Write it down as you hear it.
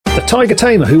The Tiger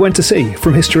Tamer Who Went to Sea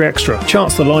from History Extra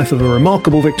charts the life of a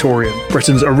remarkable Victorian,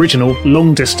 Britain's original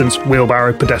long-distance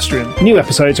wheelbarrow pedestrian. New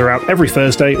episodes are out every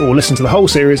Thursday, or listen to the whole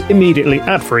series immediately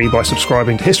ad-free by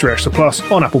subscribing to History Extra Plus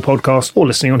on Apple Podcasts or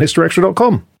listening on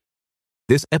historyextra.com.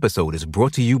 This episode is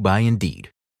brought to you by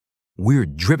Indeed. We're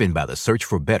driven by the search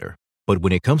for better, but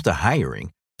when it comes to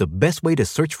hiring, the best way to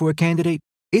search for a candidate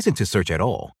isn't to search at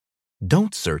all.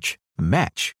 Don't search,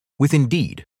 match with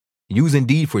Indeed. Use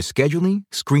Indeed for scheduling,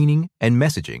 screening, and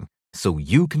messaging so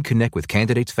you can connect with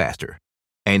candidates faster.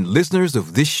 And listeners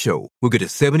of this show will get a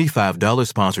 $75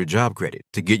 sponsored job credit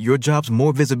to get your jobs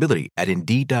more visibility at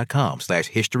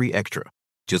Indeed.com/History Extra.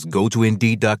 Just go to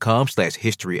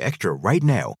Indeed.com/History Extra right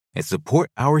now and support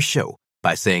our show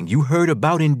by saying you heard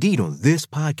about Indeed on this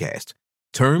podcast.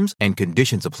 Terms and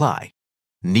conditions apply.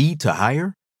 Need to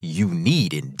hire? You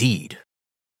need Indeed.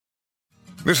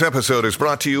 This episode is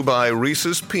brought to you by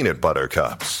Reese's Peanut Butter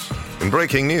Cups. In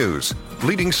breaking news,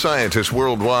 leading scientists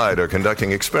worldwide are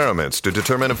conducting experiments to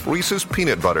determine if Reese's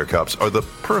Peanut Butter Cups are the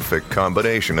perfect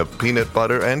combination of peanut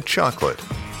butter and chocolate.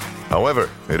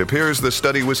 However, it appears the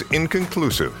study was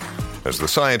inconclusive, as the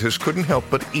scientists couldn't help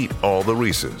but eat all the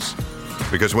Reese's.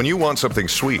 Because when you want something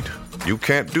sweet, you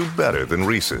can't do better than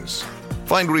Reese's.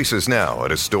 Find Reese's now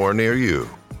at a store near you.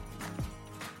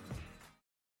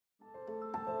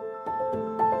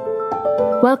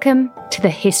 Welcome to the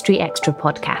History Extra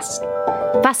podcast.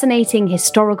 Fascinating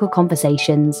historical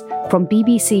conversations from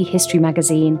BBC History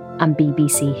Magazine and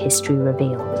BBC History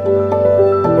Revealed.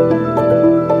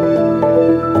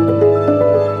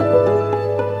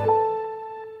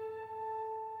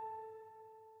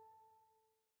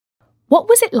 What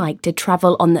was it like to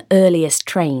travel on the earliest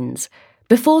trains,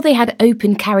 before they had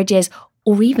open carriages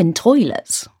or even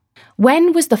toilets?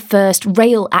 When was the first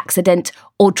rail accident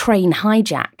or train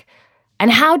hijack?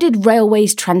 And how did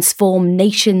railways transform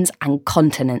nations and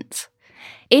continents?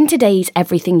 In today's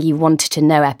Everything You Wanted to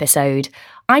Know episode,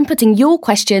 I'm putting your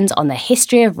questions on the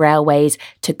history of railways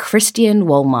to Christian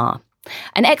Wolmar,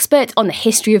 an expert on the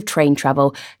history of train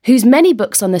travel, whose many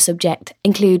books on the subject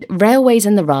include Railways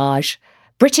and the Raj,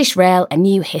 British Rail, A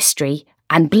New History,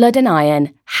 and Blood and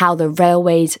Iron, How the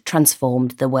Railways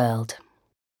Transformed the World.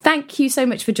 Thank you so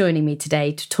much for joining me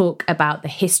today to talk about the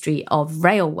history of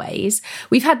railways.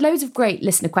 We've had loads of great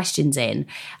listener questions in,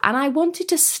 and I wanted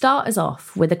to start us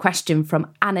off with a question from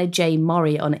Anna J.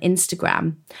 Murray on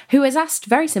Instagram, who has asked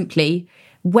very simply,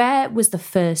 where was the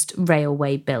first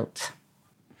railway built?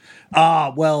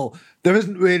 Well, there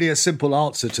isn't really a simple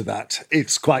answer to that.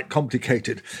 It's quite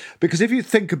complicated, because if you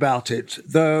think about it,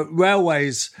 the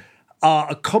railways are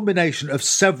a combination of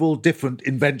several different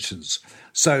inventions.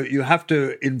 So you have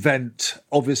to invent,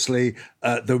 obviously,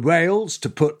 the rails to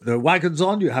put the wagons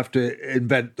on. You have to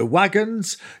invent the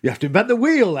wagons. You have to invent the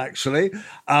wheel, actually.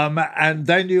 And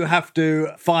then you have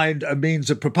to find a means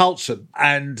of propulsion.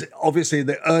 And obviously, in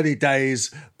the early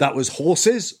days, that was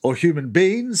horses or human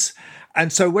beings.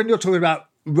 And so when you're talking about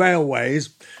railways,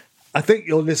 I think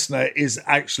your listener is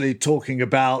actually talking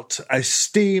about a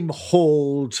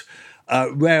steam-hauled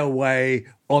railway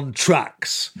on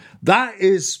tracks. That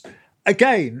is,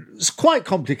 again, it's quite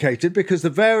complicated because the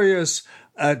various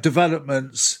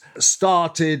developments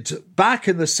started back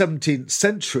in the 17th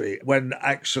century when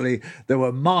actually there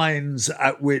were mines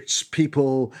at which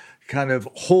people kind of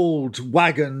hauled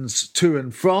wagons to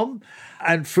and from.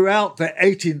 And throughout the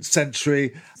 18th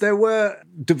century, there were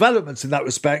developments in that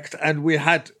respect. And we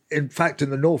had, in fact, in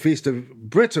the northeast of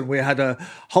Britain, we had a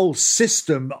whole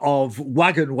system of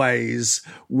wagonways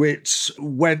which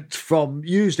went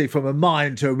usually from a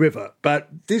mine to a river. But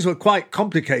these were quite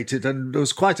complicated, and there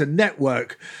was quite a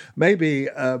network, maybe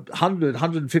 100,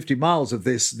 150 miles of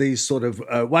these sort of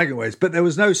wagonways. But there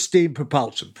was no steam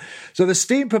propulsion. So the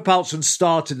steam propulsion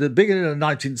started at the beginning of the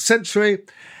 19th century,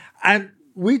 and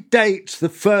we date the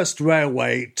first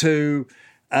railway to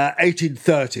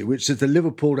 1830, which is the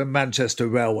Liverpool and Manchester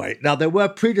Railway. Now, there were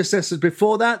predecessors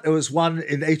before that. There was one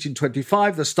in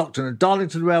 1825, the Stockton and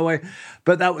Darlington Railway,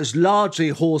 but that was largely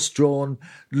horse-drawn,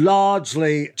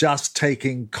 largely just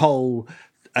taking coal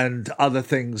and other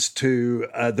things to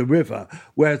the river.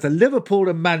 Whereas the Liverpool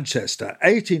and Manchester,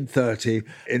 1830,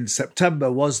 in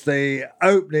September, was the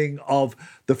opening of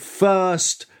the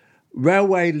first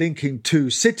railway linking two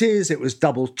cities. It was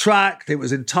double-tracked, it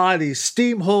was entirely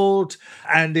steam-hauled,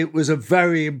 and it was a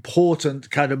very important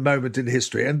kind of moment in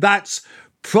history. And that's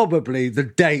probably the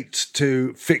date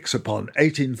to fix upon,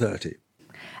 1830.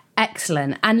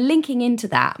 Excellent. And linking into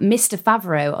that, Mr.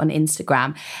 Favreau on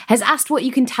Instagram has asked what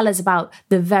you can tell us about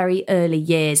the very early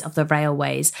years of the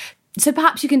railways. So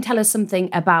perhaps you can tell us something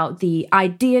about the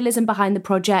idealism behind the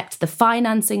project, the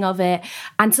financing of it,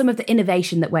 and some of the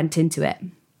innovation that went into it.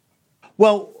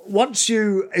 Well, once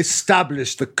you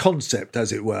established the concept,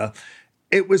 as it were,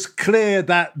 it was clear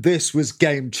that this was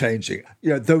game-changing.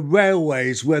 The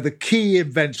railways were the key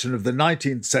invention of the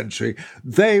 19th century.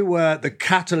 They were the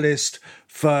catalyst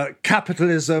for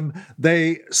capitalism.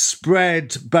 They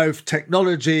spread both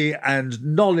technology and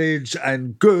knowledge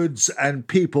and goods and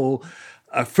people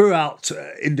throughout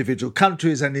individual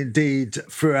countries and indeed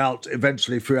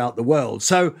eventually throughout the world.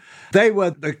 So they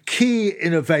were the key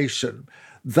innovation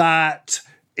that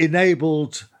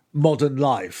enabled modern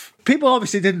life. People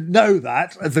obviously didn't know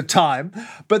that at the time,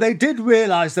 but they did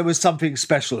realise there was something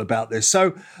special about this.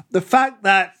 So the fact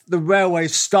that the railway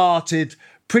started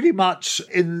pretty much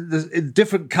in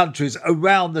different countries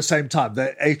around the same time,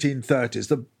 the 1830s.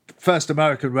 The first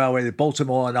American railway, the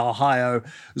Baltimore and Ohio,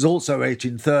 was also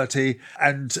 1830,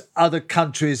 and other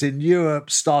countries in Europe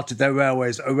started their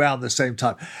railways around the same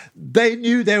time. They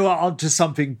knew they were onto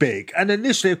something big. And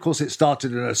initially, of course, it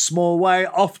started in a small way,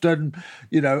 often,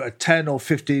 a 10 or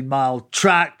 15 mile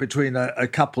track between a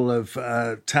couple of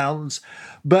towns.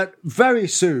 But very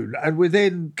soon, and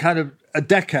within kind of a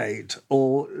decade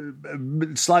or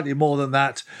slightly more than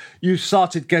that, you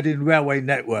started getting railway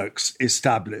networks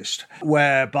established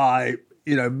whereby,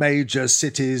 major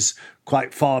cities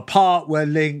quite far apart were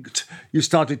linked. You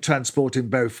started transporting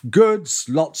both goods,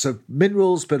 lots of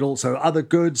minerals, but also other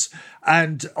goods,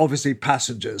 and obviously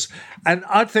passengers. And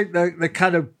I think the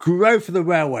kind of growth of the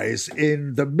railways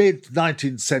in the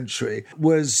mid-19th century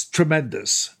was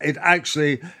tremendous. It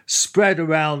actually spread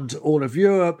around all of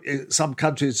Europe. In some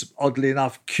countries, oddly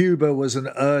enough, Cuba was an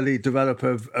early developer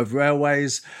of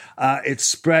railways. It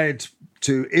spread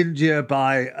to India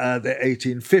by the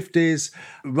 1850s,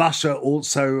 Russia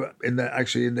also in the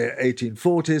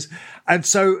 1840s. And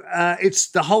so it's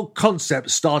the whole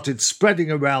concept started spreading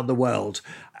around the world.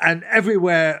 And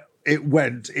everywhere it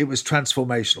went, it was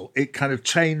transformational. It kind of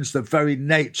changed the very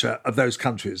nature of those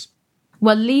countries.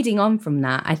 Well, leading on from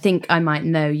that, I think I might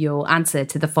know your answer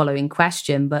to the following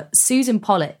question, but Susan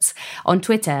Pollitt on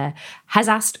Twitter has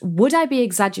asked, would I be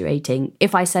exaggerating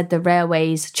if I said the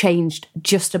railways changed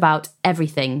just about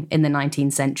everything in the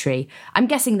 19th century? I'm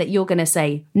guessing that you're going to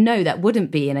say, no, that wouldn't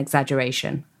be an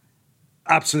exaggeration.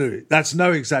 Absolutely. That's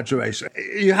no exaggeration.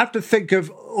 You have to think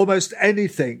of almost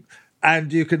anything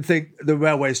and you can think the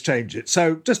railways change it.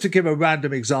 So just to give a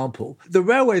random example, the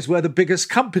railways were the biggest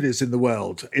companies in the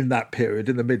world in that period,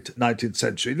 in the mid-19th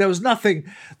century. There was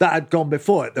nothing that had gone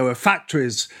before it. There were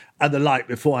factories and the like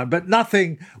beforehand, but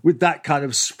nothing with that kind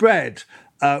of spread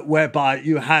whereby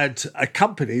you had a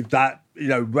company that,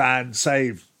 ran,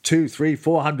 say, 200, 300,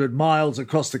 400 miles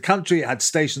across the country. It had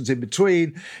stations in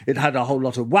between. It had a whole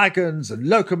lot of wagons and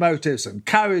locomotives and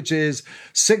carriages,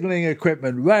 signalling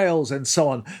equipment, rails, and so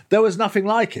on. There was nothing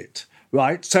like it,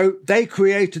 right? So they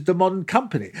created the modern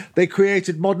company. They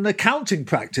created modern accounting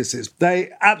practices.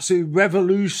 They absolutely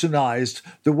revolutionized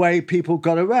the way people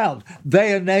got around.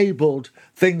 They enabled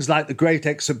things like the Great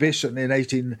Exhibition in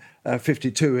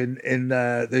 1852 in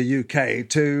the UK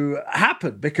to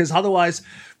happen, because otherwise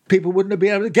people wouldn't have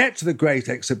been able to get to the Great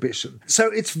Exhibition. So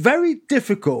it's very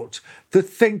difficult to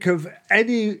think of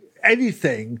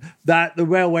anything that the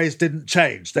railways didn't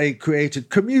change. They created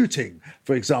commuting,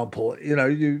 for example.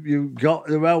 You got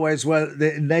the railways where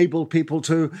they enabled people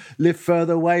to live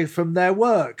further away from their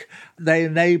work. They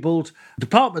enabled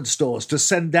department stores to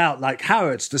send out, like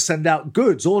Harrods, to send out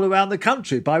goods all around the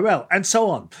country by rail, and so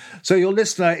on. So your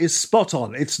listener is spot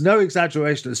on. It's no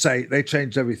exaggeration to say they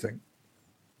changed everything.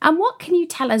 And what can you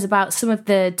tell us about some of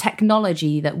the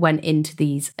technology that went into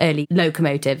these early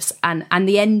locomotives and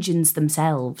the engines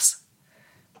themselves?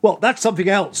 Well, that's something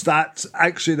else that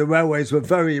actually the railways were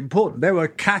very important. They were a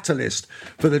catalyst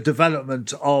for the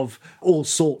development of all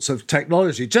sorts of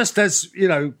technology, just as,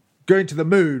 going to the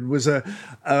moon was a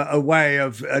way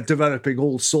of developing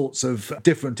all sorts of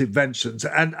different inventions.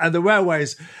 And the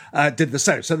railways did the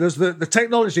same. So there's the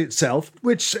technology itself,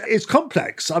 which is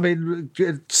complex. I mean,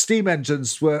 steam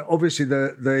engines were obviously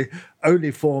the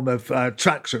only form of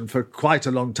traction for quite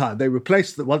a long time.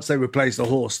 Once they replaced the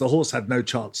horse had no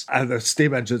chance. And the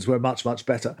steam engines were much, much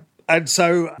better. And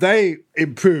so they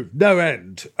improved no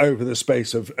end over the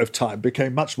space of time,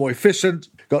 became much more efficient,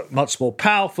 got much more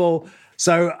powerful.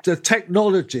 So the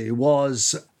technology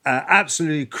was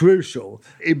absolutely crucial,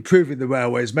 improving the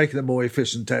railways, making them more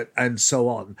efficient and so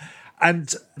on.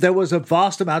 And there was a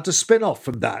vast amount of spin-off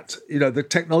from that. The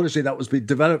technology that was being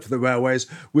developed for the railways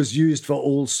was used for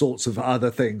all sorts of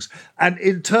other things. And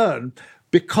in turn,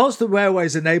 because the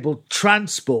railways enabled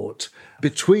transport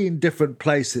between different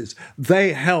places,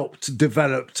 they helped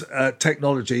develop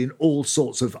technology in all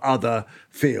sorts of other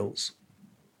fields.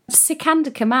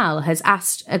 Sikander Kamal has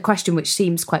asked a question which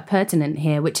seems quite pertinent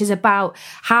here, which is about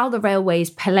how the railways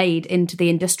played into the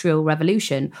Industrial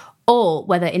Revolution, or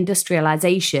whether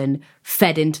industrialisation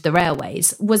fed into the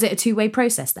railways. Was it a two-way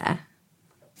process there?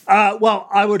 Well,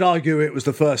 I would argue it was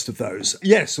the first of those.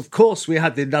 Yes, of course, we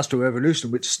had the Industrial Revolution,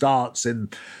 which starts in,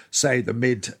 say, the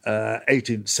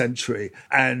mid-18th century,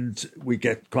 and we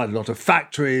get quite a lot of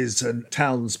factories, and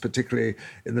towns, particularly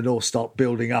in the north, start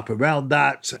building up around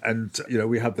that. And,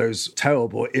 we have those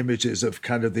terrible images of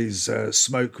kind of these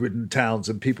smoke-ridden towns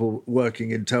and people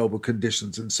working in terrible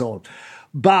conditions and so on.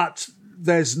 But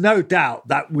there's no doubt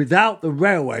that without the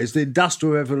railways, the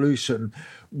Industrial Revolution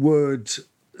would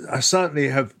certainly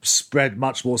have spread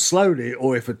much more slowly,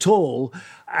 or if at all,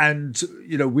 and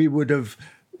we would have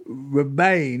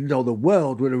remained, or the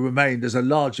world would have remained, as a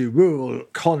largely rural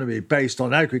economy based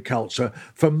on agriculture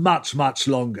for much, much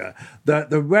longer.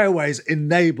 The railways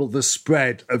enabled the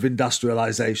spread of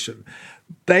industrialization.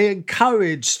 They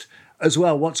encouraged as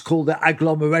well what's called the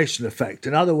agglomeration effect.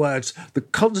 In other words, the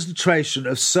concentration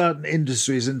of certain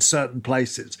industries in certain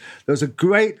places. There's a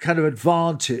great kind of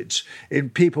advantage in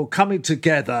people coming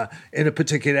together in a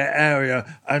particular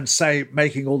area and, say,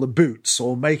 making all the boots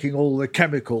or making all the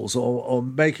chemicals or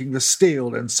making the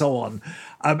steel and so on.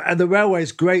 And the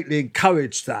railways greatly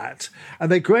encouraged that.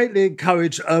 And they greatly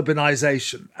encouraged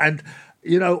urbanization. And,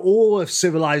 all of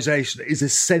civilization is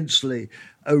essentially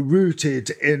rooted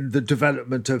in the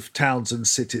development of towns and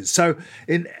cities. So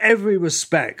in every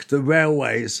respect, the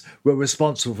railways were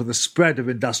responsible for the spread of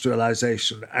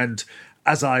industrialization. And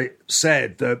as I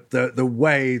said, the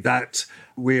way that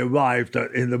we arrived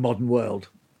in the modern world.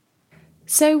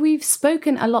 So we've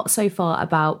spoken a lot so far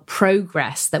about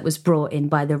progress that was brought in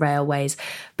by the railways,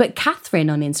 but Catherine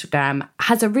on Instagram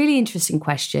has a really interesting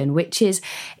question, which is,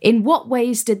 in what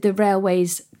ways did the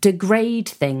railways degrade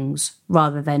things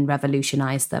rather than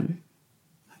revolutionise them?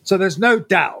 So there's no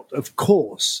doubt, of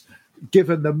course,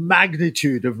 given the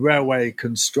magnitude of railway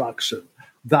construction,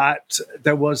 that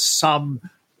there was some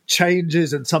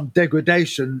changes and some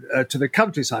degradation to the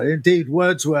countryside. Indeed,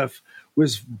 Wordsworth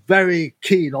was very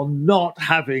keen on not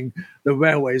having the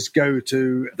railways go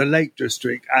to the Lake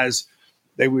District, as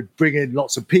they would bring in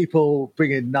lots of people,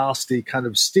 bring in nasty kind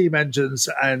of steam engines,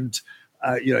 and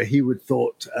he would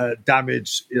thought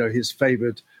damage his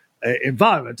favoured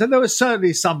environment. And there were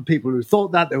certainly some people who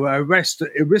thought that. There were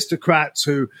aristocrats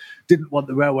who didn't want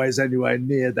the railways anywhere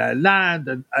near their land,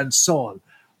 and so on.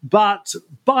 But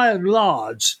by and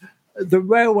large, the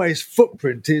railway's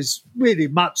footprint is really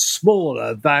much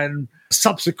smaller than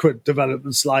subsequent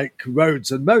developments like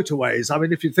roads and motorways. I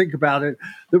mean, if you think about it,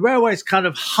 the railways kind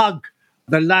of hug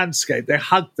the landscape. They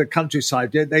hug the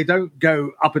countryside. They don't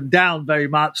go up and down very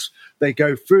much. They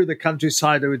go through the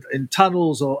countryside in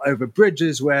tunnels or over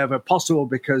bridges wherever possible,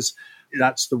 because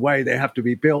that's the way they have to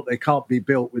be built. They can't be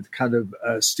built with kind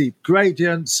of steep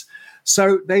gradients.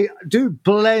 So they do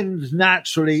blend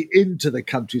naturally into the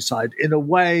countryside in a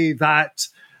way that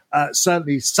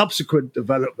certainly subsequent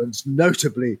developments,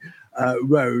 notably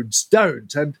roads,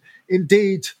 don't. And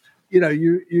indeed,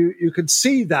 you can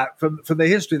see that from the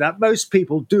history that most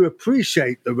people do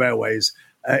appreciate the railways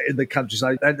in the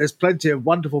countryside. And there's plenty of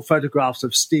wonderful photographs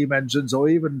of steam engines or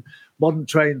even modern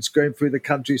trains going through the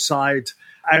countryside.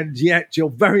 And yet you're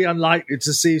very unlikely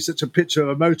to see such a picture of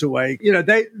a motorway.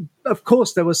 Of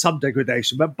course, there was some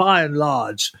degradation, but by and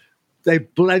large, they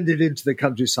blended into the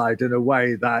countryside in a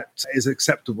way that is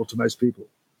acceptable to most people.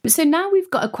 So now we've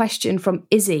got a question from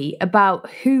Izzy about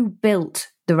who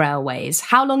built the railways,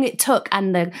 how long it took,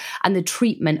 and the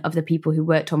treatment of the people who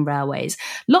worked on railways.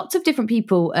 Lots of different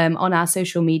people on our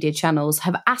social media channels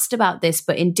have asked about this,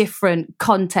 but in different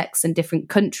contexts and different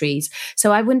countries.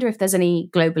 So I wonder if there's any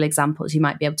global examples you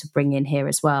might be able to bring in here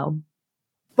as well.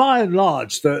 By and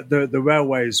large, the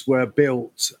railways were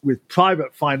built with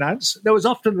private finance. There was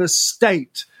often the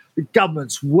state, the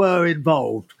governments were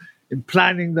involved in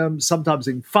planning them, sometimes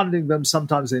in funding them,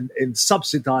 sometimes in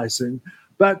subsidising.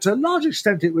 But to a large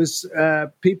extent, it was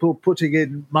people putting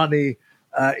in money,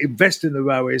 investing in the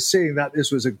railways, seeing that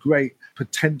this was a great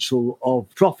potential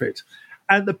of profit.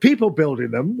 And the people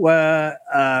building them were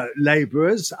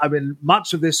labourers. I mean,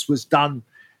 much of this was done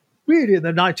really in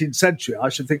the 19th century. I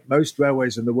should think most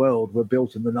railways in the world were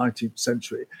built in the 19th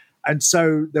century. And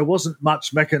so there wasn't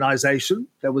much mechanisation.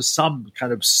 There was some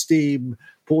kind of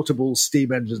portable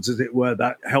steam engines, as it were,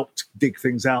 that helped dig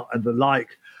things out and the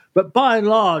like. But by and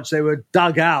large, they were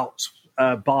dug out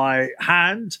by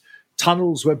hand,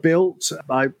 tunnels were built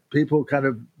by people kind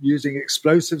of using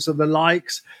explosives and the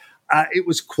likes. It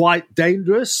was quite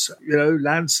dangerous,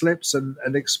 landslips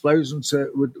and explosions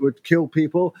would kill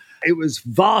people. It was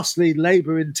vastly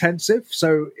labor intensive.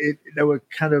 So there were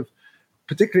kind of,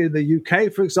 particularly in the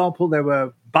UK, for example, there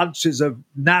were bunches of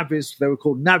navvies. They were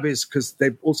called navvies because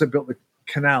they also built the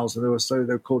canals, and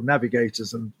they were called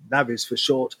navigators and navvies for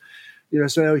short.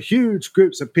 So there were huge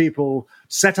groups of people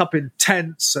set up in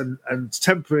tents and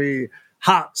temporary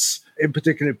huts in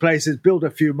particular places, build a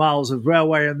few miles of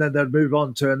railway, and then they'd move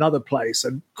on to another place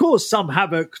and cause some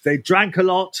havoc. They drank a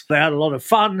lot, they had a lot of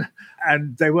fun,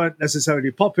 and they weren't necessarily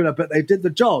popular, but they did the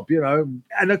job,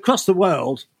 And across the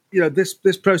world,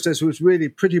 this process was really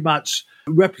pretty much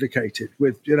replicated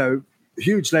with,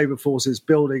 huge labour forces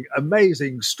building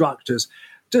amazing structures.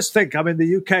 Just think,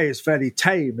 the UK is fairly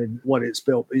tame in what it's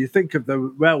built, but you think of the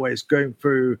railways going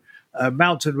through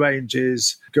mountain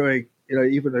ranges, going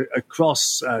even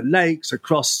across lakes,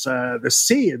 across the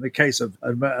sea, in the case of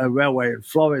a railway in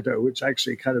Florida, which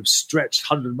actually kind of stretched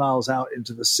 100 miles out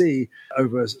into the sea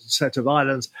over a set of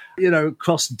islands,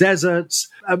 across deserts,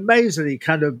 amazingly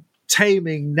kind of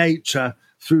taming nature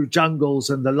through jungles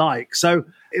and the like. So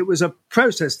it was a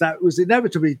process that was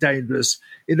inevitably dangerous,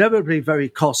 inevitably very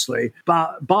costly,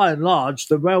 but by and large,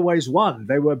 the railways won.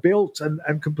 They were built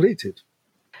and completed.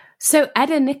 So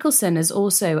Edda Nicholson has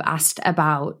also asked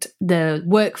about the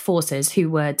workforces who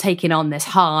were taking on this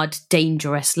hard,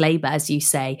 dangerous labour, as you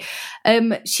say.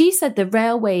 She said the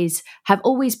railways have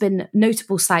always been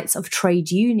notable sites of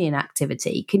trade union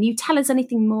activity. Can you tell us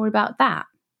anything more about that?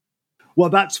 Well,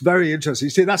 that's very interesting.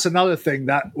 You see, that's another thing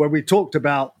that when we talked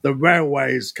about the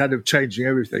railways kind of changing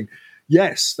everything,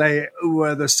 yes, they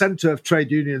were the centre of trade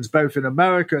unions both in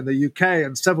America and the UK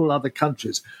and several other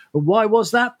countries. And why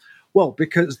was that? Well,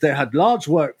 because they had large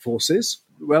workforces.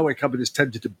 Railway companies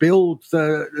tended to build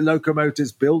the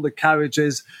locomotives, build the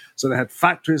carriages. So they had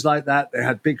factories like that. They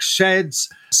had big sheds.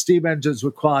 Steam engines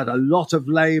required a lot of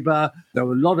labour. There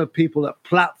were a lot of people at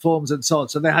platforms and so on.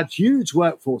 So they had huge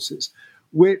workforces,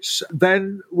 which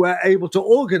then were able to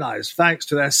organise thanks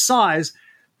to their size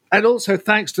and also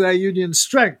thanks to their union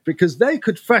strength, because they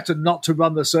could threaten not to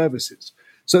run the services.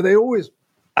 So they always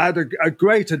had a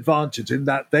great advantage in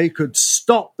that they could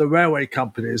stop the railway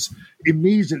companies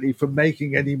immediately from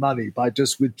making any money by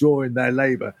just withdrawing their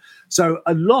labour. So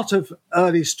a lot of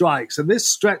early strikes, and this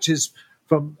stretches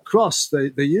from across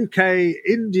the UK,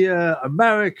 India,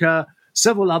 America,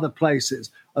 several other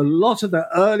places. A lot of the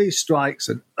early strikes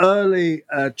and early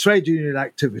trade union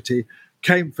activity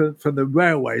came from the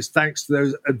railways, thanks to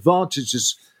those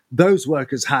advantages those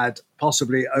workers had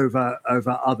possibly over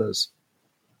others.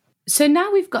 So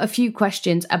now we've got a few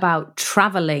questions about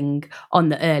travelling on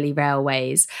the early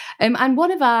railways. And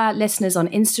one of our listeners on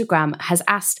Instagram has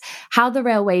asked how the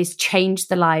railways changed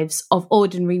the lives of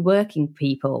ordinary working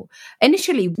people.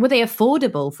 Initially, were they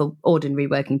affordable for ordinary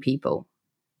working people?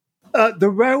 The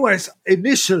railways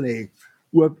initially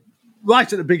were,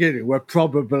 right at the beginning, were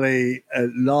probably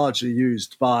largely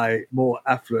used by more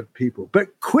affluent people.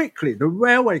 But quickly, the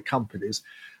railway companies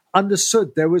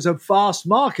understood there was a vast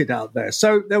market out there.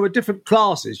 So there were different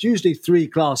classes, usually 3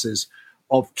 classes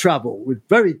of travel with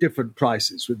very different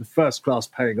prices, with the first class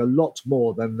paying a lot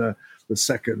more than the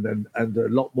second and a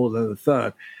lot more than the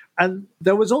third. And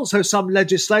there was also some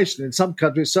legislation in some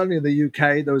countries, certainly in the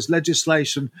UK, there was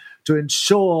legislation to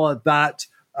ensure that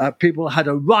people had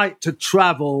a right to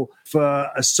travel for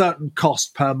a certain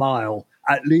cost per mile,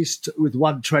 at least with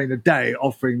one train a day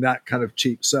offering that kind of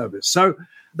cheap service. So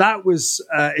that was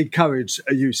encouraged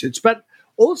usage. But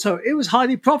also, it was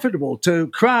highly profitable to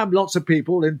cram lots of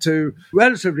people into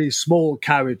relatively small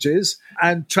carriages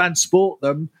and transport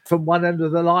them from one end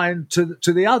of the line to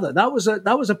the other. That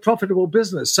was a profitable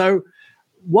business. So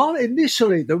while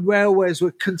initially the railways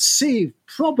were conceived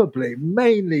probably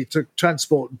mainly to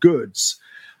transport goods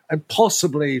and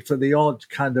possibly for the odd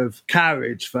kind of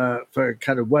carriage for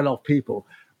kind of well-off people,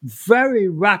 very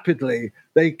rapidly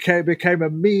they became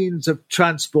a means of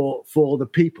transport for the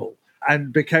people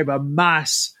and became a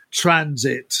mass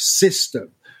transit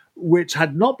system, which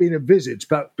had not been envisaged,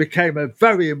 but became a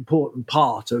very important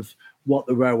part of what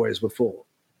the railways were for.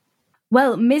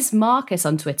 Well, Ms. Marcus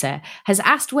on Twitter has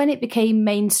asked when it became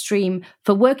mainstream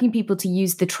for working people to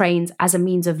use the trains as a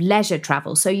means of leisure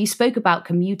travel. So you spoke about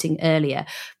commuting earlier,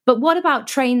 but what about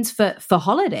trains for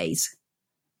holidays?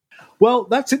 Well,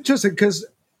 that's interesting because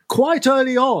quite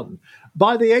early on,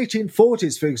 By the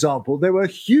 1840s, for example, there were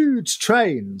huge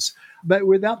trains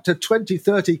with up to 20,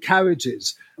 30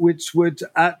 carriages, which would,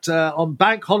 on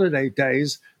bank holiday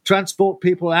days, transport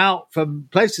people out from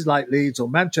places like Leeds or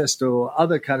Manchester or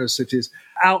other kind of cities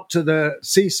out to the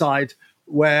seaside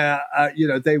where,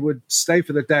 they would stay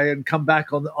for the day and come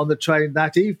back on the train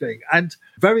that evening. And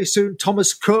very soon,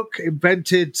 Thomas Cook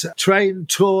invented train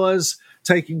tours,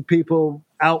 taking people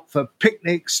out for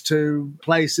picnics to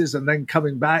places and then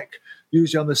coming back,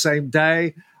 usually on the same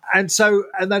day. And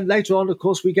then later on, of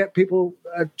course, we get people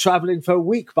traveling for a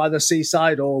week by the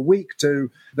seaside or a week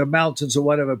to the mountains or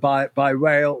whatever by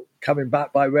rail, coming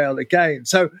back by rail again.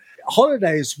 So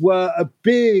holidays were a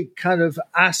big kind of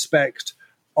aspect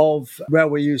of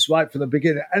railway use right from the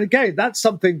beginning. And again, that's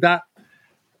something that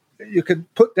you can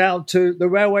put down to the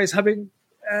railways having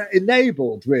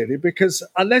enabled, really, because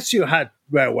unless you had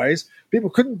railways, people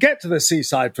couldn't get to the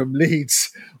seaside from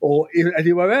Leeds or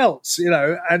anywhere else,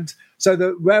 and so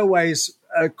the railways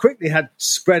quickly had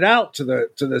spread out to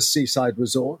the seaside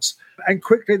resorts, and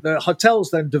quickly the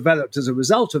hotels then developed as a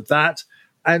result of that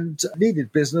and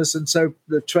needed business, and so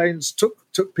the trains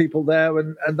took people there,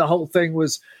 and the whole thing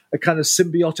was a kind of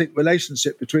symbiotic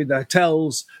relationship between the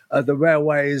hotels, the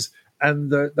railways,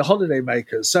 and the holiday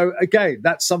makers. So again,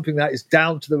 that's something that is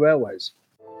down to the railways.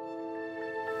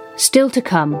 Still to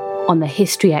come on the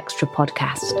History Extra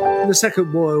podcast. In the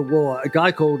Second World War, a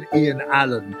guy called Ian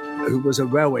Allen, who was a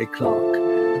railway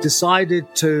clerk, decided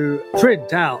to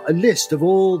print out a list of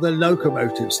all the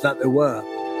locomotives that there were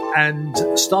and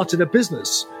started a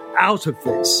business out of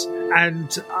this.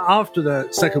 And after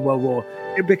the Second World War,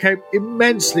 it became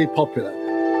immensely popular.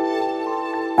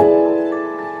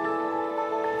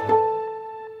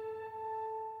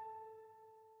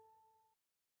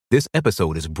 This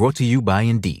episode is brought to you by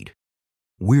Indeed.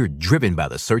 We're driven by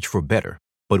the search for better,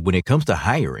 but when it comes to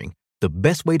hiring, the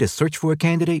best way to search for a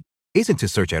candidate isn't to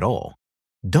search at all.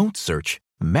 Don't search,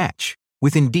 match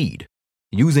with Indeed.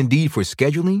 Use Indeed for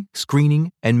scheduling,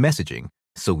 screening, and messaging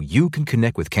so you can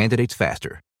connect with candidates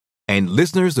faster. And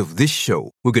listeners of this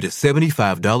show will get a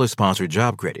 $75 sponsored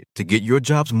job credit to get your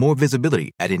jobs more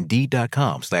visibility at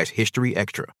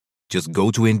Indeed.com/HistoryExtra. Just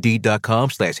go to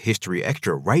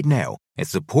Indeed.com/HistoryExtra right now and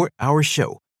support our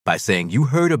show by saying you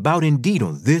heard about Indeed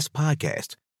on this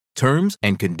podcast. Terms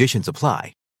and conditions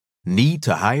apply. Need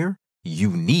to hire?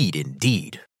 You need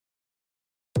Indeed.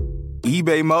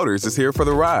 eBay Motors is here for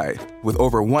the ride. With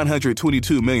over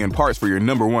 122 million parts for your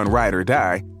number one ride or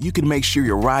die, you can make sure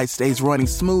your ride stays running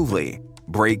smoothly.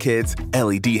 Brake kits,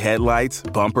 LED headlights,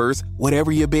 bumpers,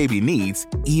 whatever your baby needs,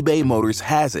 eBay Motors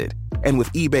has it. And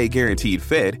with eBay Guaranteed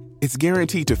Fit, it's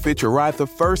guaranteed to fit your ride the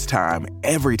first time,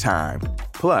 every time.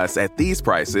 Plus, at these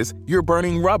prices, you're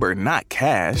burning rubber, not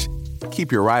cash.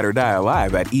 Keep your ride or die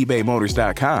alive at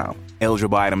ebaymotors.com.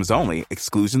 Eligible items only.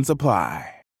 Exclusions apply.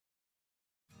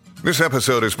 This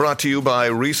episode is brought to you by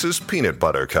Reese's Peanut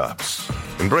Butter Cups.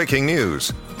 In breaking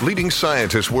news, leading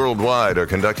scientists worldwide are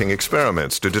conducting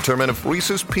experiments to determine if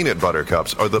Reese's Peanut Butter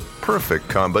Cups are the perfect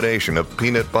combination of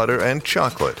peanut butter and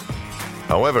chocolate.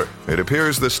 However, it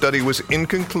appears the study was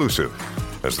inconclusive,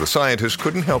 as the scientists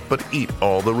couldn't help but eat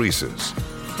all the Reese's.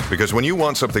 Because when you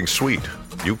want something sweet,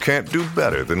 you can't do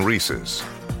better than Reese's.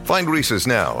 Find Reese's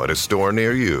now at a store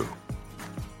near you.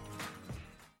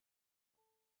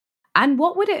 And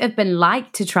what would it have been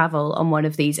like to travel on one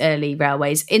of these early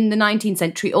railways in the 19th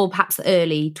century or perhaps the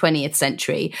early 20th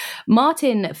century?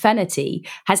 Martin Fennerty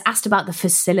has asked about the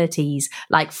facilities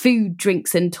like food,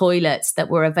 drinks and toilets that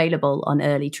were available on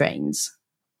early trains.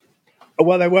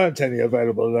 Well, there weren't any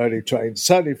available on early trains,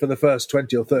 certainly for the first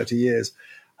 20 or 30 years.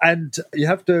 And you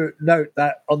have to note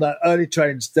that on the early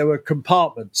trains, there were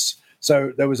compartments.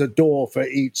 So there was a door for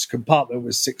each compartment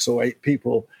with 6 or 8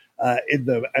 people in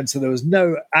them. And so there was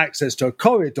no access to a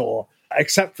corridor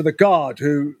except for the guard,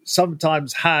 who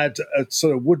sometimes had a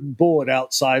sort of wooden board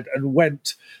outside and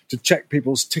went to check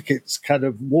people's tickets, kind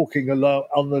of walking along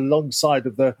on the long side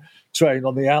of the train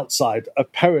on the outside. A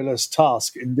perilous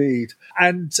task indeed.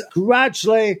 And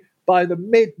gradually, by the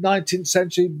mid-19th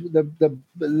century, the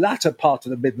latter part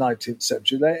of the mid-19th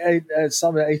century,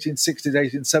 some of the 1860s,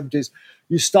 1870s,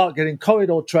 you start getting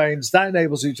corridor trains. That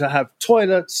enables you to have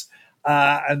toilets,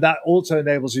 and that also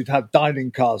enables you to have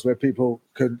dining cars where people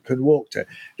can walk to.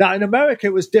 Now, in America,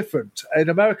 it was different. In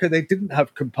America, they didn't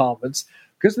have compartments.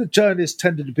 Because the journeys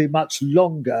tended to be much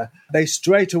longer, they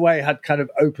straight away had kind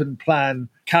of open plan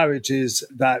carriages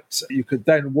that you could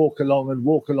then walk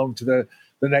along to the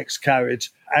next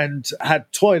carriage, and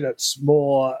had toilets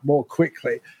more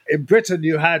quickly. In Britain,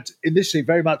 you had initially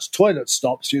very much toilet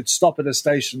stops. You'd stop at a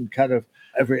station kind of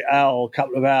every hour or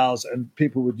couple of hours, and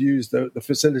people would use the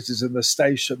facilities in the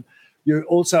station. You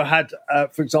also had,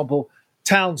 for example,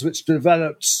 towns which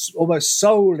developed almost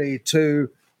solely to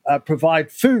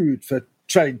provide food for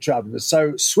train travellers.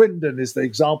 So Swindon is the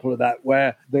example of that,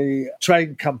 where the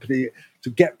train company, to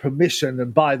get permission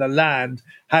and buy the land,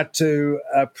 had to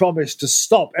promise to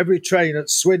stop every train at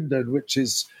Swindon, which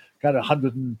is kind of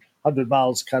 100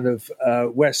 miles kind of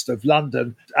west of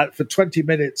London, for 20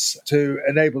 minutes to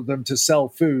enable them to sell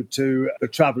food to the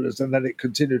travellers. And then it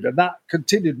continued. And that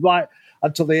continued right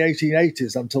until the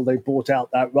 1880s, until they bought out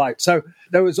that right. So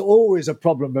there was always a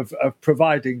problem of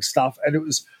providing stuff. And it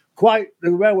was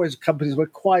the railways companies were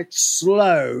quite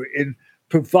slow in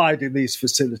providing these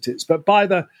facilities. But by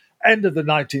the end of the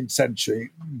 19th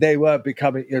century, they were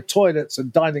becoming, toilets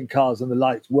and dining cars and the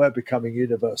like were becoming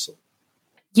universal.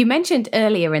 You mentioned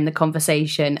earlier in the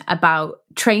conversation about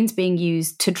trains being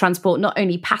used to transport not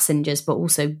only passengers, but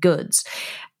also goods.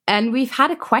 And we've had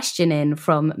a question in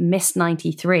from Miss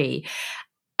 93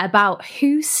 about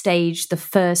who staged the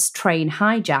first train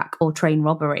hijack or train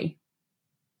robbery.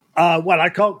 Well, I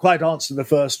can't quite answer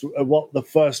what the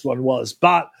first one was,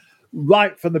 but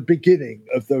right from the beginning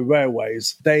of the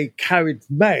railways, they carried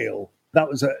mail. That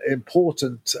was an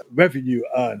important revenue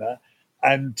earner,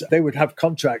 and they would have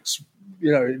contracts,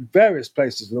 in various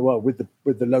places in the world with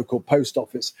the local post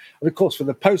office. And of course, for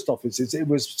the post offices, it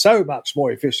was so much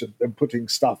more efficient than putting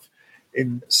stuff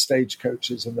in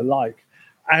stagecoaches and the like.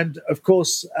 And of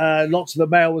course, lots of the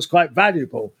mail was quite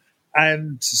valuable.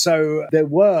 And so there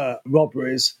were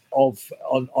robberies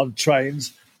on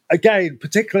trains. Again,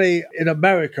 particularly in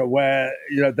America, where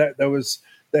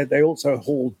they also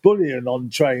hauled bullion on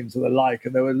trains and the like,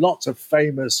 and there were lots of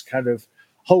famous kind of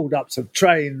hold-ups of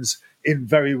trains in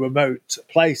very remote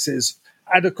places.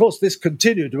 And of course, this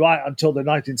continued right until the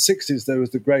 1960s. There was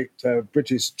the great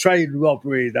British train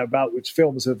robbery about which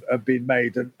films have been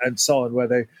made and so on, where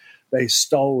they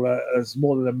stole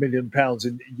more than £1 million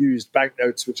in used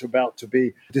banknotes, which are about to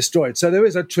be destroyed. So there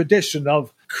is a tradition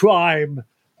of crime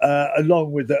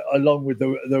along with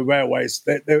the railways.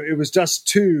 It was just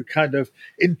too kind of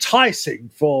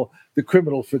enticing for the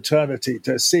criminal fraternity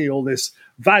to see all this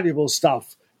valuable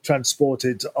stuff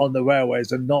transported on the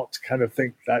railways and not kind of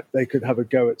think that they could have a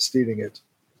go at stealing it.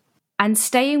 And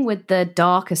staying with the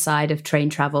darker side of train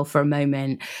travel for a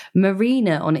moment,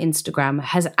 Marina on Instagram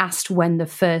has asked when the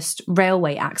first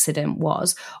railway accident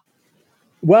was.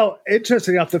 Well,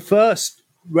 interestingly enough, the first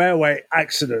railway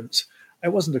accident,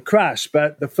 it wasn't a crash,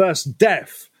 but the first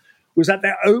death was at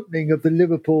the opening of the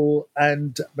Liverpool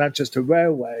and Manchester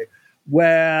Railway,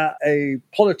 where a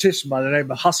politician by the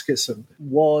name of Huskisson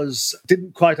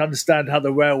didn't quite understand how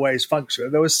the railways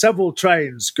function. There were several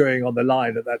trains going on the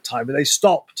line at that time, and they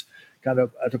stopped kind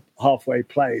of at a halfway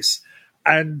place.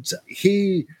 And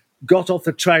he got off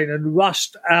the train and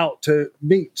rushed out to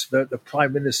meet the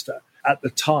Prime Minister at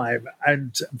the time,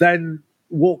 and then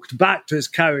walked back to his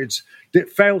carriage,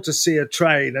 failed to see a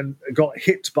train and got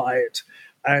hit by it.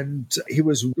 And he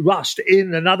was rushed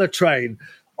in another train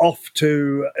off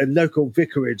to a local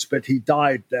vicarage, but he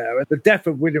died there. And the death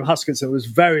of William Huskisson was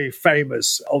very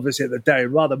famous, obviously, at the day,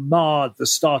 and rather marred the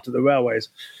start of the railways.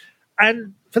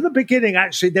 And from the beginning,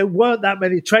 actually, there weren't that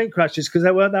many train crashes because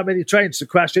there weren't that many trains to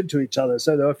crash into each other.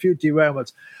 So there were a few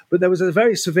derailments. But there was a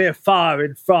very severe fire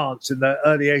in France in the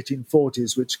early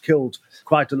 1840s, which killed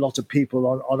quite a lot of people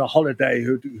on a holiday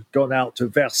who'd gone out to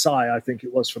Versailles, I think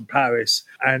it was, from Paris.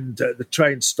 And the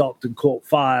train stopped and caught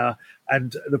fire.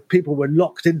 And the people were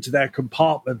locked into their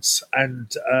compartments,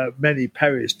 and many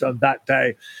perished on that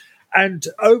day. And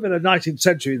over the 19th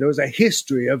century, there was a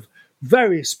history of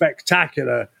very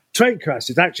spectacular train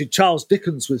crashes. Actually, Charles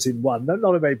Dickens was in one,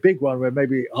 not a very big one, where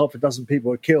maybe half a dozen people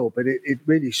were killed, but it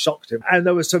really shocked him. And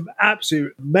there were some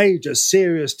absolute major,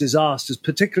 serious disasters,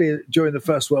 particularly during the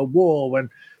First World War, when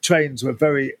trains were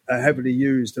very heavily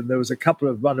used. And there was a couple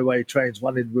of runaway trains,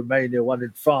 one in Romania, one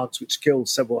in France, which killed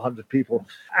several hundred people.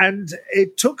 And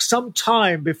it took some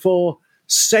time before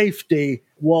safety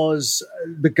was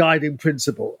the guiding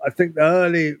principle. I think the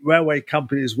early railway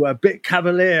companies were a bit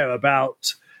cavalier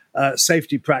about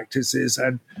safety practices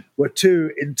and were too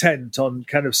intent on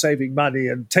kind of saving money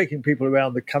and taking people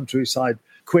around the countryside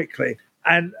quickly.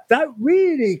 And that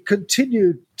really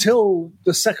continued till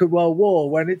the Second World War,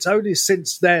 when it's only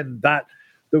since then that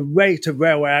the rate of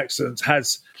railway accidents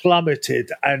has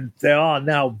plummeted and there are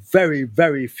now very,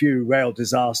 very few rail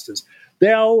disasters.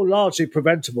 They are all largely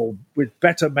preventable with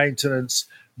better maintenance,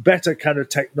 better kind of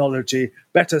technology,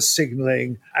 better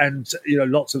signalling, and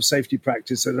lots of safety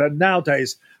practices. And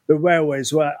nowadays, the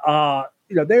railways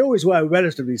they always were a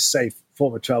relatively safe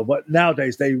form of travel, but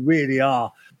nowadays they really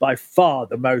are by far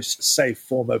the most safe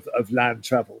form of land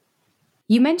travel.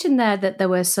 You mentioned there that there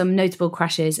were some notable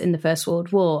crashes in the First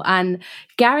World War, and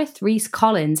Gareth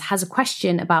Rees-Collins has a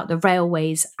question about the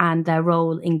railways and their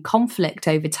role in conflict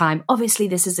over time. Obviously,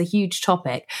 this is a huge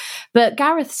topic, but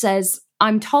Gareth says,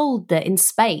 I'm told that in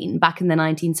Spain, back in the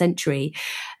 19th century,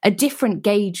 a different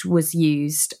gauge was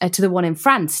used to the one in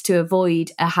France to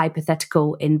avoid a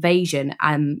hypothetical invasion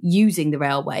using the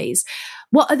railways.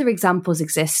 What other examples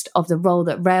exist of the role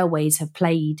that railways have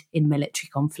played in military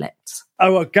conflicts?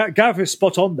 Oh, well, Gareth is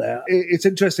spot on there. It's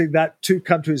interesting that two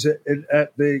countries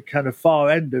at the kind of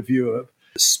far end of Europe,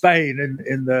 Spain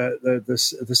in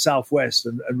the southwest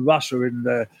and Russia in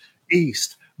the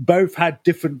east, both had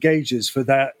different gauges for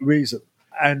that reason,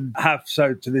 and have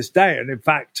so to this day. And in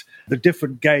fact, the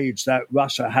different gauge that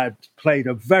Russia had played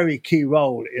a very key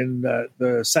role in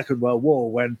the Second World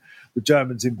War when the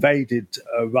Germans invaded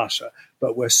Russia,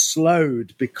 but were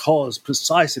slowed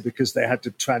precisely because they had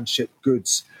to transship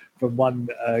goods from one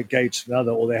gauge to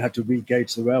another, or they had to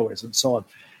re-gauge the railways and so on.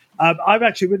 I've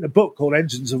actually written a book called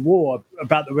Engines of War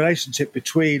about the relationship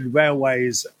between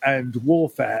railways and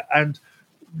warfare. And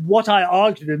what I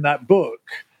argued in that book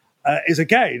is,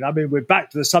 again, I mean, we're back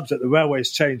to the subject, the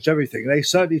railways changed everything. They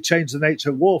certainly changed the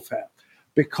nature of warfare,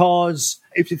 because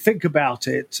if you think about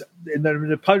it, in the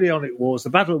Napoleonic Wars, the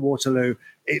Battle of Waterloo,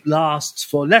 it lasts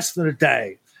for less than a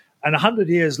day. And 100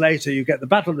 years later, you get the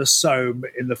Battle of the Somme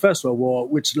in the First World War,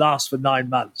 which lasts for 9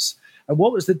 months. And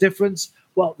what was the difference?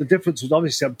 Well, the difference was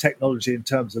obviously some technology in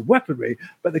terms of weaponry,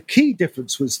 but the key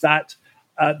difference was that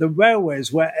the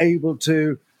railways were able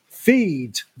to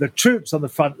feed the troops on the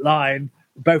front line,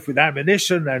 both with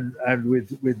ammunition and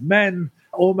with men,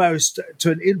 almost to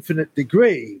an infinite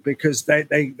degree, because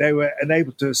they were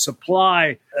enabled to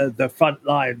supply the front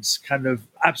lines kind of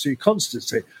absolute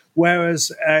constancy.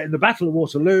 Whereas in the Battle of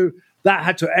Waterloo, that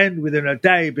had to end within a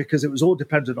day because it was all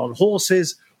dependent on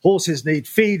horses. Horses need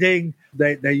feeding.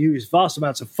 They use vast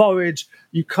amounts of forage.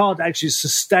 You can't actually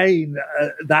sustain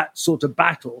that sort of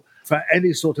battle for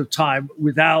any sort of time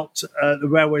without the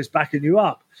railways backing you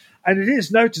up. And it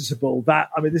is noticeable that,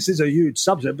 I mean, this is a huge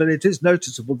subject, but it is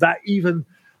noticeable that even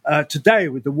today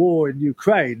with the war in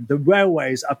Ukraine, the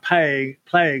railways are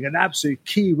playing an absolute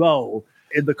key role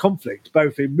in the conflict,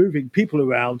 both in moving people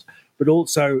around, but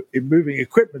also in moving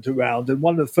equipment around. And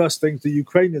one of the first things the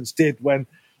Ukrainians did when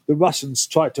the Russians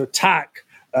tried to attack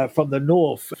from the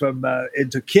north,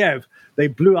 into Kiev, they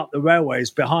blew up the railways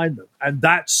behind them. And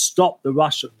that stopped the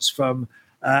Russians from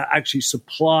actually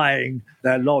supplying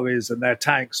their lorries and their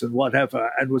tanks and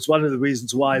whatever, and was one of the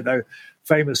reasons why, though,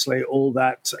 famously, all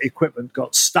that equipment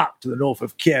got stuck to the north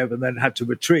of Kiev and then had to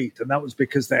retreat. And that was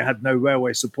because they had no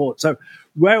railway support. So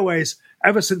railways,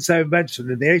 ever since their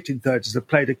invention in the 1830s, have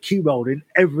played a key role in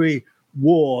every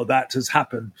war that has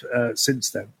happened since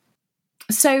then.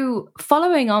 So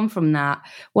following on from that,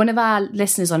 one of our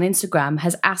listeners on Instagram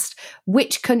has asked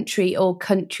which country or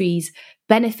countries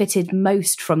benefited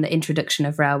most from the introduction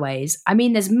of railways. I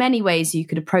mean, there's many ways you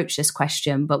could approach this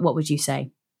question, but what would you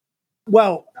say?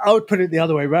 Well, I would put it the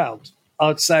other way around. I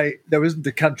would say there isn't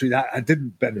a country that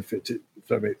didn't benefit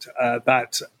from it,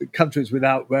 that countries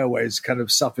without railways kind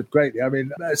of suffered greatly. I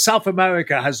mean, South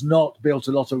America has not built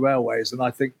a lot of railways, and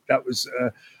I think that was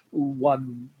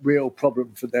one real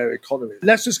problem for their economy.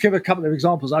 Let's just give a couple of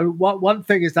examples. I mean, one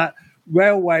thing is that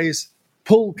railways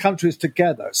pull countries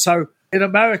together. So in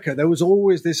America, there was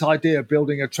always this idea of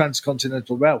building a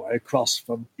transcontinental railway across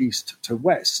from east to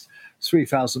west,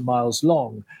 3,000 miles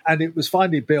long. And it was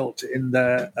finally built in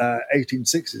the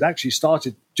 1860s. It actually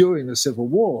started during the Civil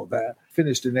War there,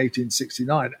 finished in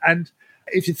 1869. And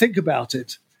if you think about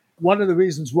it, one of the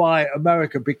reasons why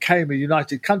America became a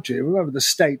united country, remember the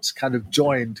states kind of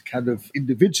joined kind of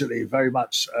individually very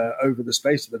much over the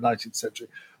space of the 19th century.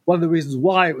 One of the reasons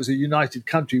why it was a united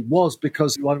country was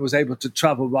because one was able to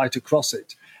travel right across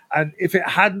it. And if it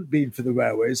hadn't been for the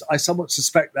railways, I somewhat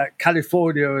suspect that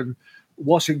California and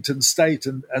Washington State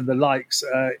and the likes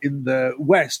in the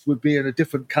West would be in a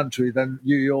different country than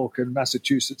New York and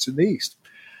Massachusetts in the East.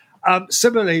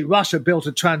 Similarly, Russia built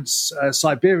a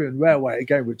Trans-Siberian Railway,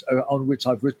 again, on which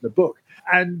I've written a book.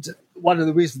 And one of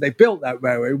the reasons they built that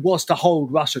railway was to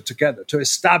hold Russia together, to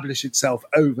establish itself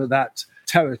over that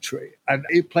territory. And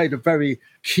it played a very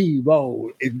key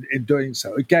role in doing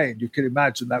so. Again, you can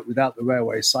imagine that without the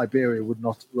railway, Siberia would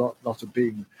not have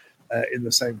been in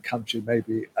the same country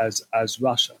maybe as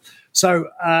Russia. So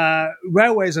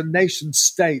railways and nation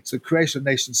states, the creation of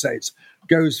nation states,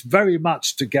 goes very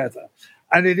much together.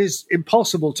 And it is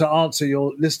impossible to answer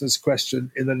your listener's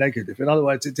question in the negative. In other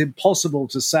words, it's impossible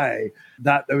to say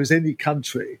that there is any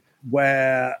country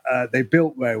where they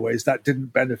built railways that didn't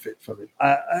benefit from it.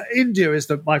 India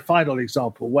is my final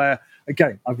example, where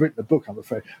again, I've written a book, I'm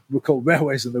afraid, called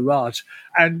Railways and the Raj,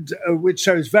 and which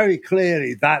shows very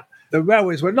clearly that the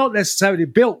railways were not necessarily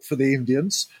built for the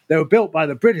Indians. They were built by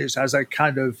the British as a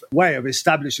kind of way of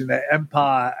establishing their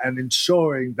empire and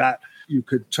ensuring that you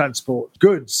could transport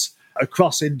goods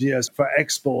across India for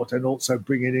export and also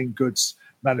bringing in goods,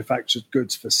 manufactured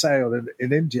goods for sale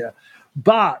in India.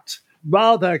 But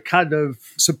rather kind of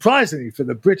surprisingly for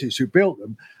the British who built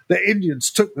them, the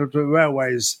Indians took them to the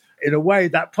railways in a way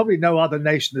that probably no other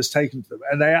nation has taken to them.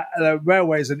 And the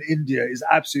railways in India is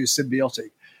absolutely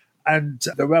symbiotic. And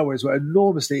the railways were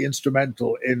enormously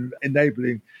instrumental in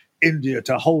enabling India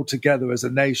to hold together as a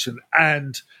nation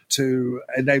and to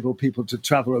enable people to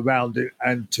travel around it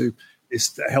and to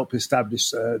help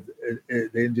establish the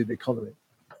Indian economy.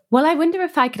 Well, I wonder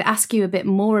if I could ask you a bit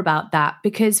more about that,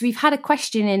 because we've had a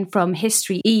question in from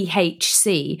History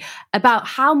EHC about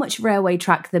how much railway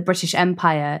track the British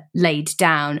Empire laid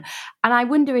down. And I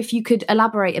wonder if you could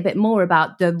elaborate a bit more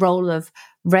about the role of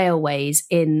railways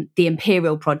in the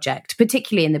imperial project,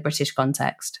 particularly in the British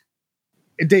context.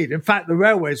 Indeed. In fact, the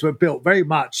railways were built very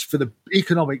much for the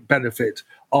economic benefit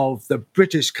of the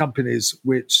British companies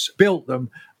which built them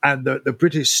and the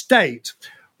British state,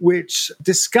 which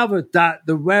discovered that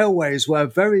the railways were a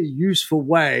very useful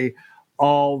way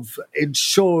of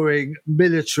ensuring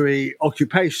military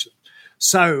occupation.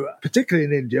 So, particularly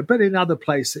in India, but in other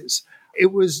places,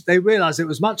 they realized it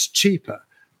was much cheaper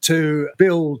to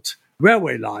build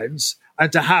railway lines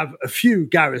and to have a few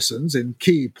garrisons in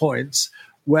key points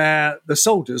where the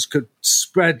soldiers could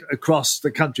spread across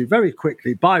the country very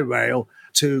quickly by rail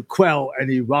to quell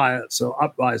any riots or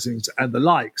uprisings and the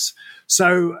likes.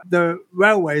 So the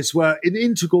railways were an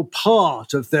integral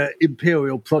part of the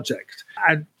imperial project.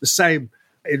 And the same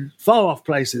in far-off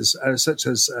places such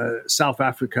as South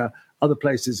Africa, other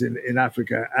places in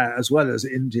Africa, as well as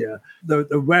India. The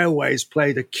railways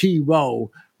played a key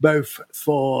role both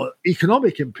for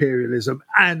economic imperialism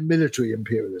and military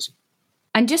imperialism.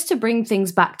 And just to bring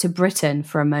things back to Britain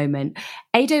for a moment,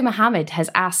 Ado Mohammed has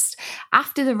asked,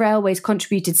 after the railways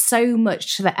contributed so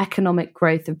much to the economic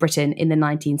growth of Britain in the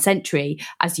 19th century,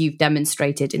 as you've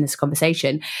demonstrated in this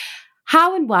conversation,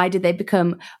 how and why did they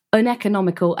become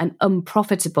uneconomical and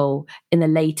unprofitable in the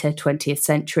later 20th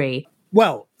century?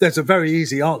 Well, there's a very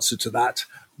easy answer to that,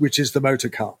 which is the motor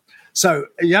car. So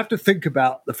you have to think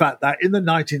about the fact that in the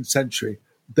 19th century,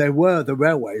 there were the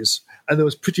railways, and there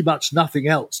was pretty much nothing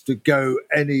else to go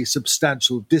any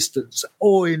substantial distance,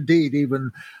 or indeed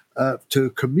even to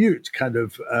commute kind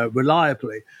of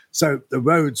reliably. So the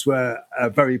roads were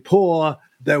very poor.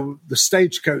 The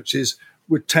stagecoaches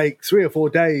would take 3 or 4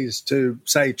 days to,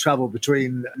 say, travel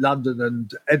between London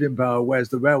and Edinburgh, whereas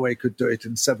the railway could do it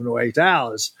in 7 or 8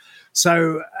 hours.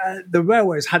 So the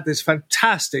railways had this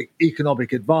fantastic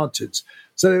economic advantage.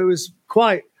 So it was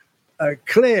quite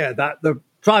clear that the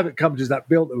private companies that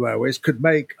built the railways could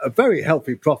make a very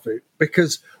healthy profit,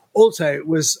 because also it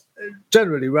was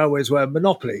generally railways were a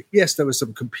monopoly. Yes, there were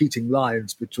some competing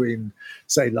lines between,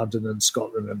 say, London and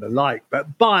Scotland and the like,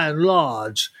 but by and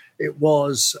large, it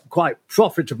was quite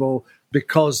profitable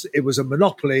because it was a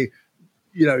monopoly.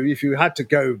 You know, if you had to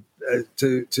go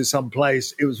to some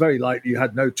place, it was very likely you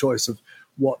had no choice of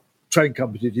what train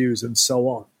company you'd use and so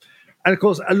on. And of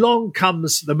course, along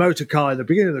comes the motor car in the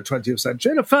beginning of the 20th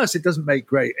century. And at first, it doesn't make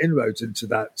great inroads into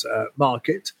that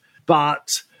market.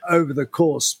 But over the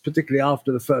course, particularly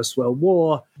after the First World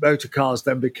War, motor cars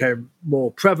then became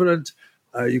more prevalent.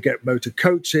 You get motor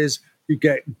coaches, you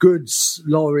get goods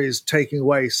lorries taking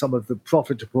away some of the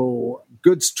profitable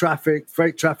goods traffic,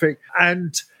 freight traffic.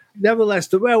 And nevertheless,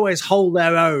 the railways hold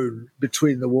their own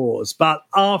between the wars. But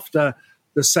after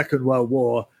the Second World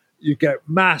War, you get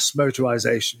mass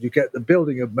motorization, you get the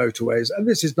building of motorways. And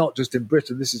this is not just in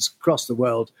Britain, this is across the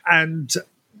world. And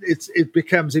it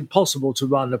becomes impossible to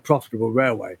run a profitable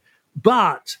railway.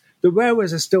 But the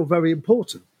railways are still very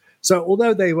important. So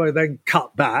although they were then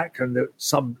cut back and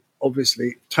some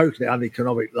obviously totally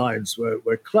uneconomic lines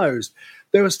were closed,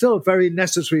 they were still a very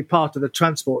necessary part of the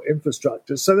transport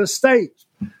infrastructure. So the state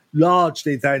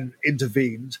largely then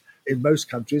intervened in most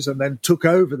countries and then took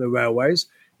over the railways.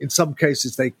 In some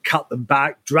cases, they cut them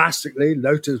back drastically,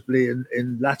 notably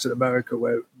in Latin America,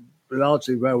 where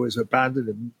largely railways were abandoned.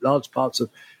 In large parts of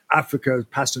Africa,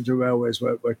 passenger railways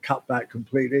were cut back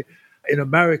completely. In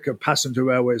America, passenger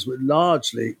railways were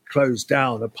largely closed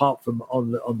down, apart from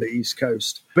on the East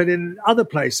Coast. But in other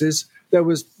places, there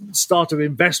was start of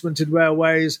investment in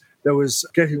railways. There was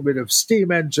getting rid of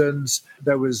steam engines.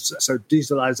 There was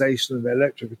dieselization and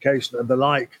electrification and the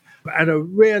like, and a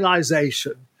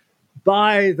realization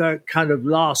by the kind of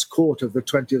last quarter of the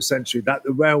 20th century that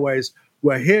the railways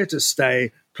were here to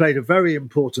stay. played a very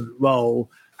important role,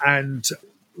 and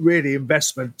really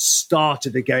investment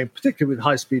started again, particularly with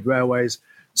high-speed railways,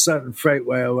 certain freight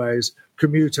railways,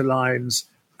 commuter lines,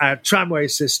 tramway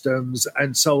systems,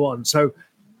 and so on. So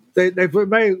they've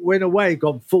in a way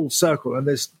gone full circle, and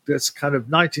this kind of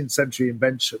 19th century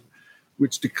invention,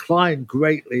 which declined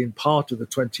greatly in part of the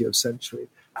 20th century,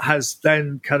 has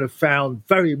then kind of found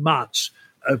very much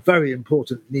a very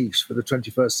important niche for the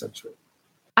 21st century.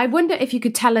 I wonder if you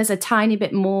could tell us a tiny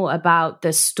bit more about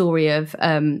the story of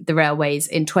the railways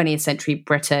in 20th century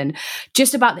Britain,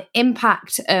 just about the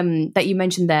impact that you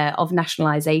mentioned there of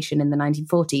nationalisation in the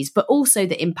 1940s, but also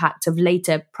the impact of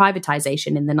later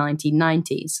privatisation in the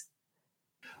 1990s.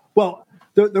 Well,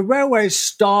 the railways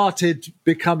started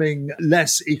becoming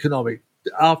less economic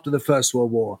after the First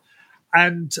World War.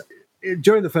 And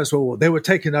during the First World War, they were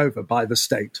taken over by the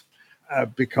state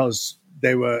because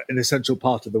they were an essential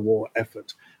part of the war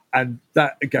effort. And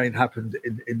that, again, happened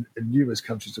in numerous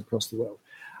countries across the world.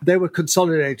 They were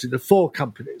consolidated into 4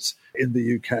 companies in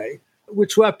the UK,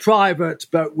 which were private,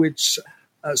 but which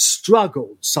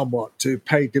struggled somewhat to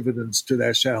pay dividends to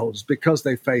their shareholders because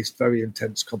they faced very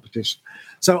intense competition.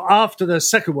 So after the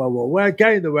Second World War, where,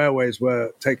 again, the railways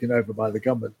were taken over by the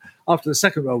government, after the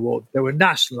Second World War, they were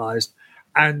nationalised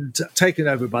and taken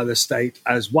over by the state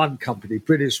as one company,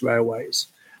 British Railways.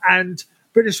 And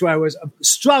British Railways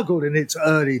struggled in its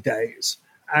early days,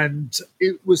 and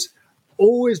it was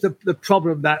always the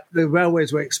problem that the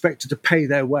railways were expected to pay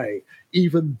their way,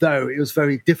 even though it was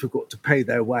very difficult to pay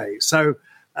their way. So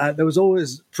there was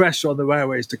always pressure on the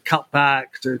railways to cut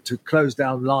back, to close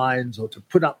down lines, or to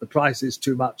put up the prices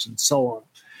too much, and so on.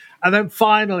 And then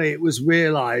finally it was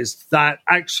realised that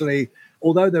actually,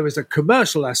 although there is a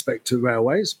commercial aspect to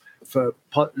railways, for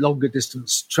longer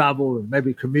distance travel and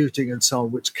maybe commuting and so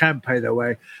on, which can pay their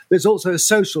way, there's also a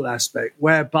social aspect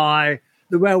whereby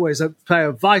the railways play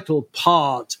a vital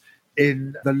part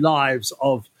in the lives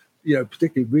of,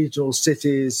 particularly regional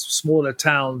cities, smaller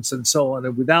towns and so on.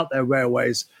 And without their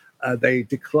railways, they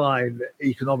decline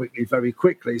economically very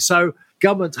quickly. So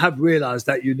governments have realised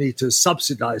that you need to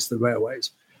subsidise the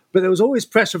railways. But there was always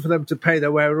pressure for them to pay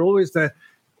their way, and always the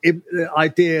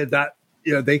idea that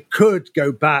they could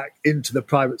go back into the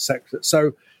private sector.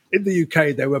 So in the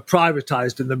UK, they were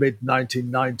privatised in the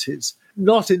mid-1990s,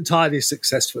 not entirely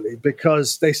successfully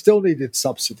because they still needed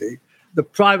subsidy. The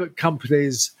private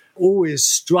companies always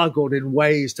struggled in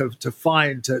ways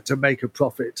to make a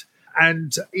profit.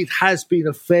 And it has been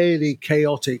a fairly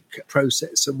chaotic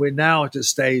process. And we're now at a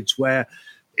stage where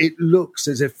it looks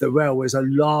as if the railways are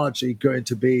largely going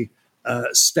to be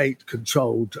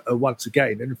state-controlled once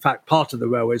again. And in fact, part of the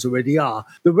railways already are.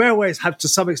 The railways have to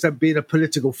some extent been a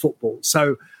political football.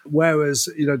 So whereas,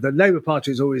 the Labour Party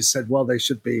has always said, well, they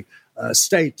should be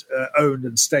state-owned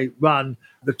and state-run,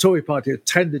 the Tory Party have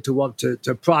tended to want to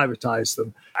privatise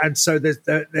them. And so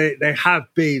they have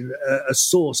been a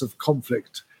source of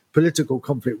conflict, political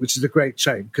conflict, which is a great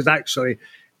shame, because actually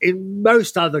in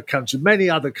most other countries, many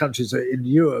other countries in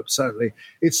Europe, certainly,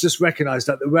 it's just recognised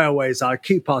that the railways are a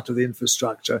key part of the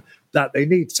infrastructure, that they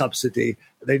need subsidy,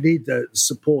 they need the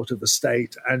support of the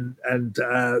state, and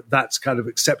that's kind of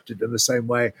accepted in the same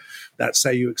way that,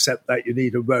 say, you accept that you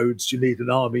need a roads, you need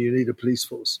an army, you need a police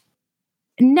force.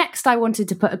 Next, I wanted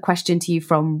to put a question to you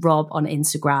from Rob on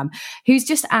Instagram, who's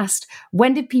just asked,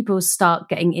 when did people start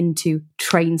getting into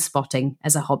train spotting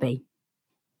as a hobby?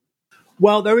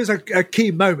 Well, there is a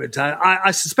key moment. I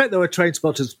suspect there were train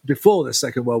spotters before the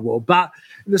Second World War, but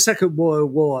in the Second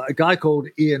World War, a guy called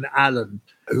Ian Allen,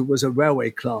 who was a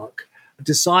railway clerk,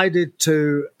 decided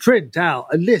to print out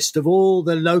a list of all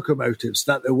the locomotives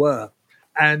that there were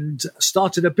and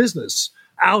started a business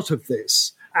out of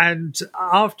this. And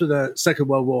after the Second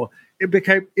World War, it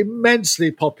became immensely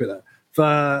popular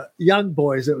for young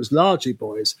boys, it was largely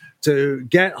boys, to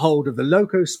get hold of the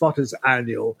Loco Spotters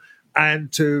Annual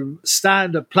and to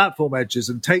stand at platform edges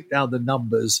and take down the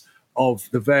numbers of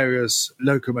the various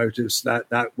locomotives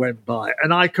that went by.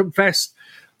 And I confess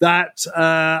that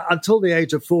until the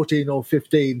age of 14 or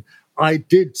 15, I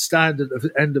did stand at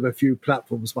the end of a few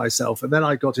platforms myself. And then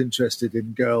I got interested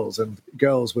in girls, and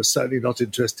girls were certainly not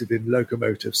interested in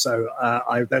locomotives. So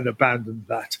I then abandoned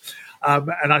that.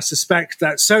 And I suspect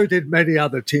that so did many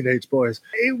other teenage boys.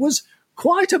 It was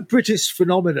quite a British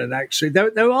phenomenon, actually.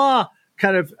 There are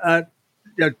kind of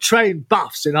train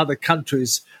buffs in other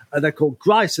countries. They're called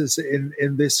greisers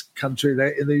in this country.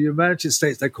 In the United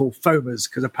States, they're called foamers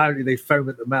because apparently they foam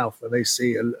at the mouth when they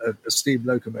see a steam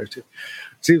locomotive.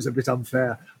 Seems a bit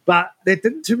unfair. But there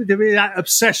didn't seem to be that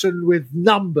obsession with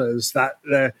numbers that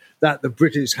the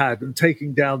British had, and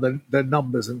taking down the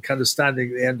numbers and kind of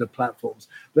standing at the end of platforms.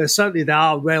 There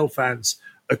are rail fans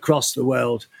across the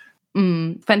world.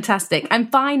 Fantastic.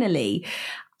 And finally,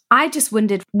 I just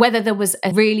wondered whether there was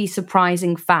a really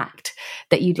surprising fact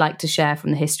that you'd like to share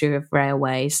from the history of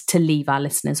railways to leave our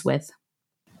listeners with.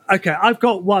 Okay, I've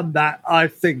got one that I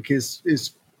think is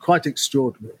quite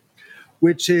extraordinary,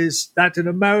 which is that in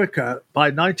America, by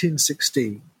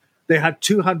 1916, they had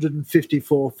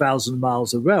 254,000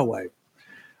 miles of railway.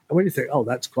 And when you think, oh,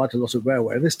 that's quite a lot of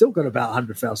railway, and they've still got about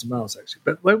 100,000 miles, actually.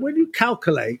 But when you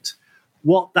calculate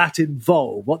what that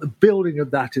involved, what the building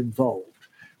of that involved,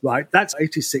 right, that's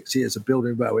 86 years of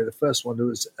building railway. The first one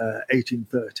was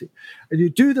 1830. And you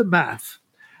do the math,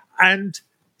 and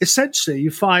essentially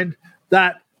you find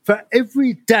that for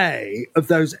every day of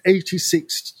those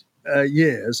 86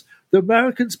 years, the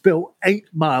Americans built 8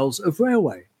 miles of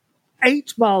railway.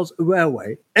 8 miles of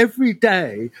railway every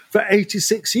day for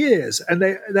 86 years. And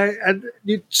and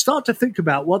you start to think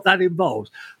about what that involves.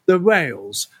 The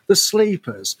rails, the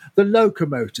sleepers, the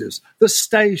locomotives, the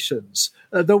stations,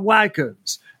 the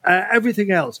wagons,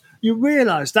 everything else. You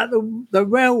realise that the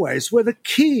railways were the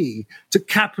key to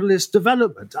capitalist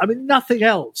development. I mean, nothing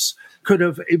else could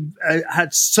have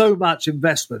had so much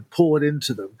investment poured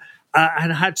into them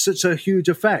and had such a huge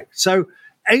effect. So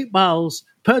 8 miles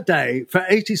per day for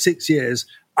 86 years,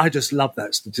 I just love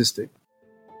that statistic.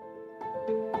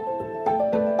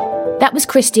 That was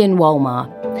Christian Wolmar.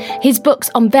 His books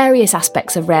on various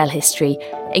aspects of rail history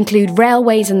include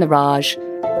Railways and the Raj,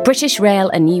 British Rail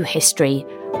and New History,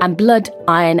 and Blood,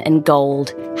 Iron and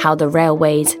Gold, How the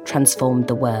Railways Transformed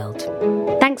the World.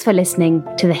 Thanks for listening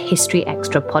to the History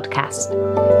Extra podcast.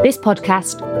 This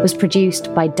podcast was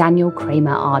produced by Daniel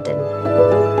Kramer Arden.